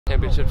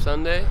Championship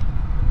Sunday.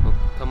 We'll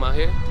come out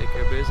here, take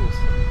care of business.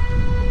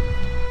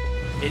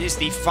 It is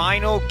the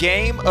final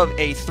game of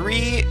a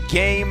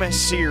 3-game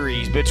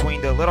series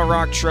between the Little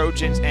Rock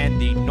Trojans and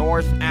the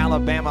North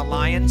Alabama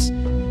Lions.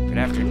 Good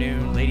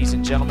afternoon, ladies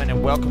and gentlemen,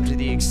 and welcome to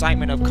the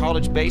excitement of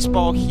college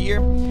baseball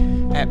here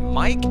at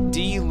Mike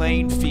D.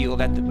 Lane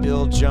Field at the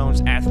Bill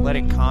Jones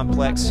Athletic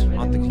Complex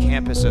on the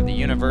campus of the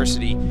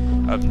University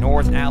of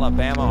North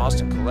Alabama.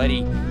 Austin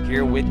Coletti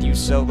here with you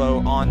solo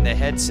on the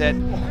headset.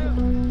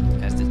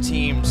 As the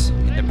teams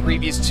in the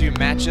previous 2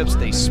 matchups,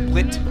 they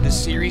split the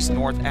series.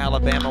 North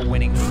Alabama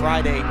winning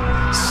Friday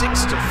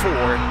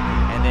 6-4,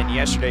 and then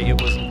yesterday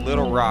it was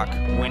Little Rock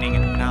winning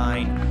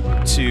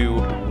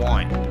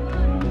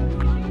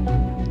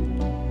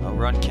 9-1. A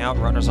run count,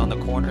 runners on the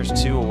corners,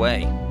 2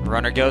 away.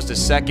 Runner goes to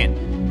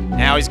second.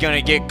 Now he's going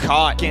to get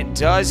caught. And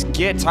does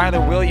get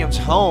Tyler Williams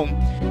home.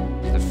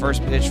 The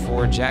first pitch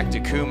for Jack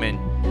DeCooman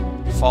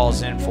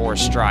falls in for a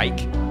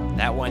strike.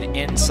 That one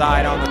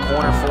inside on the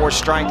corner for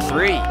strike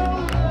 3.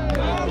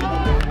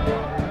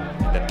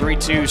 The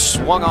 3-2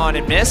 swung on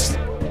and missed.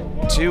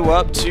 2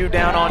 up, 2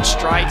 down on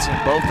strikes,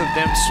 and both of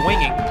them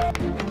swinging.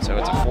 So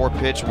it's a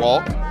 4-pitch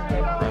walk.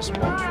 Russ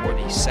walked for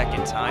the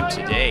 2nd time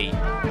today.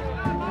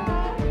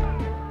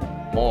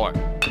 Moore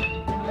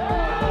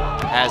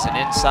has an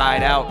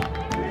inside out.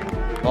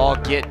 Ball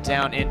get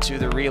down into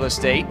the real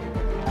estate.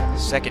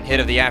 2nd hit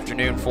of the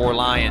afternoon for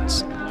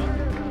Lions.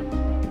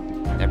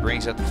 That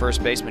brings up the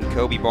first baseman,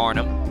 Kobe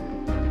Barnum.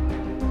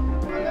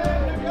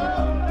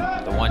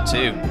 The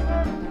 1-2.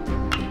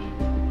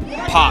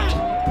 Popped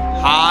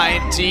high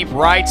and deep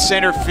right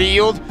center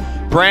field.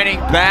 Brenning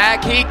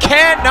back, he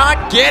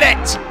cannot get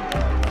it.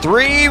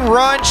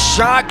 3-run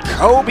shot,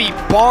 Kobe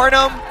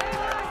Barnum,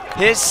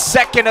 his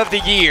 2nd of the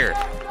year.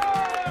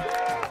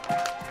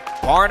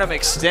 Barnum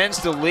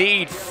extends the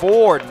lead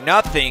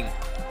 4-0.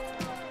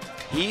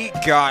 He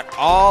got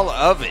all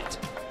of it.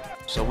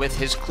 So with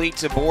his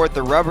cleats aboard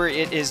the rubber,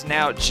 it is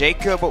now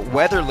Jacob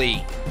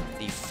Weatherly,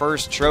 the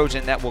first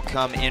Trojan that will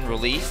come in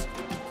relief.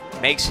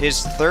 Makes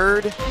his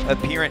 3rd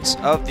appearance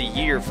of the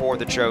year for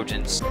the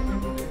Trojans.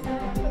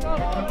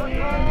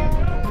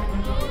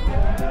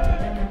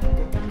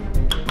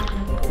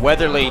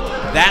 Weatherly,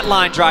 that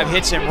line drive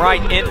hits him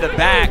right in the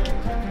back.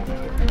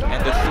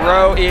 And the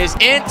throw is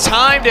in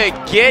time to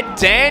get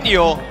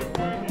Daniel.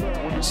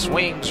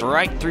 Swings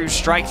right through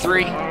strike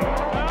 3.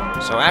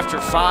 So after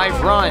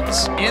 5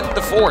 runs in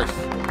the 4th,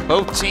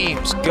 both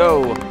teams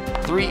go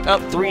 3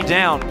 up, 3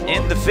 down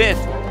in the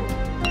 5th.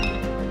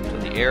 So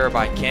the error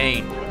by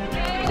Kane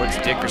puts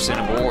Dickerson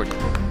aboard. A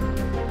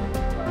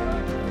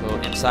little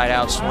inside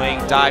out swing,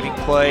 diving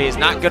play is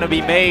not going to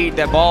be made.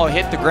 That ball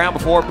hit the ground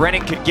before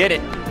Brennan could get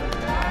it.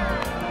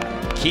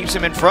 Keeps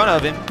him in front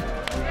of him.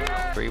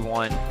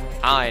 3-1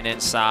 high and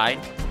inside.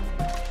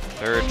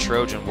 3rd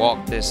Trojan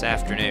walk this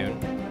afternoon.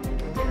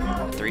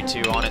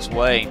 3-2 on its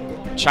way.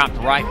 Chopped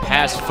right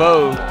past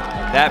Foe.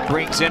 That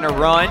brings in a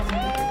run.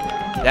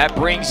 That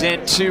brings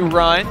in 2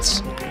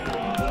 runs.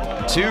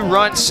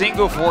 2-run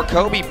single for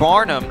Kobe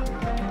Barnum.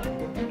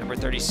 Number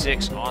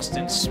 36,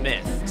 Austin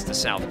Smith. It's the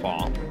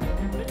southpaw.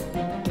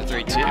 The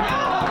 3-2.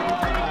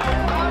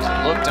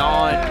 Looked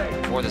on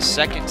for the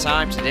 2nd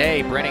time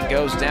today. Brennan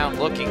goes down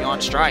looking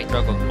on strike.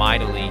 Struggled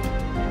mightily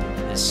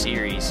in this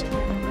series.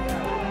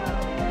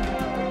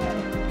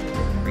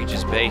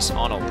 Reaches base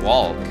on a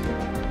walk.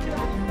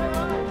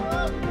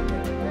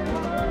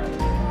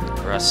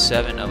 Russ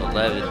 7 of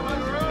 11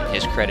 in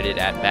his credited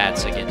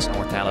at-bats against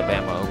North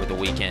Alabama over the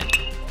weekend.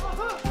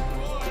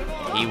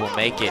 He will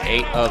make it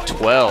 8 of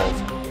 12.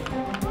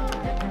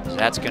 So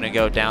that's going to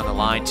go down the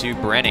line to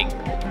Brenning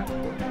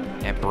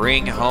and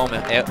bring home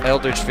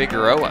Eldridge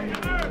Figueroa.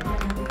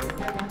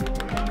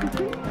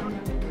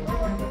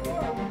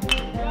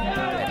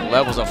 And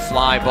levels a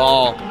fly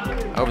ball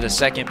over the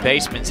 2nd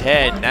baseman's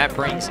head, and that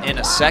brings in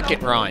a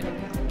 2nd run.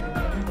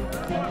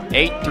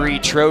 8-3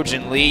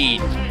 Trojan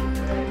lead.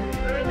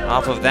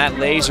 Off of that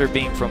laser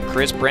beam from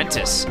Chris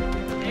Brentis.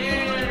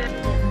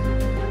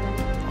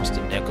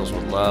 Austin Nichols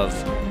would love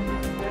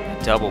a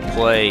double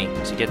play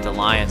to get the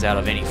Lions out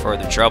of any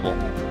further trouble.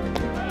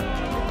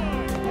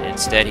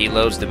 Instead, he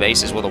loads the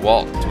bases with a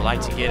walk. Would like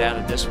to get out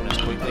of this one as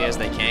quickly as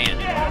they can.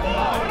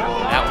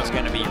 That one's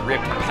going to be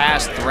ripped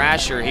past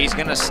Thrasher. He's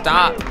going to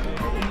stop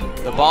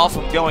the ball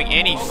from going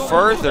any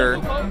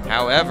further.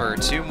 However,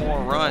 2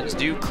 more runs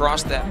do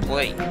cross that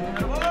plate.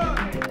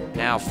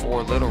 Now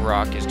for Little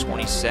Rock is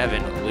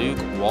 27, Luke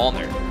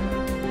Wallner.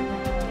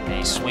 And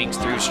he swings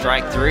through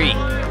strike 3.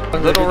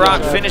 Little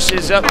Rock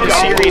finishes up the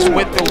series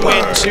with the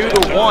win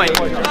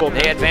 2-1.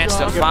 They advance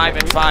to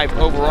 5-5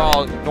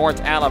 overall.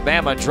 North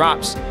Alabama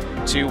drops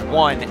to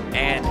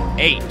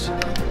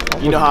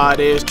 1-8. You know how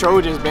it is.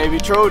 Trojans, baby.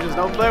 Trojans,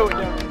 don't play with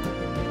them.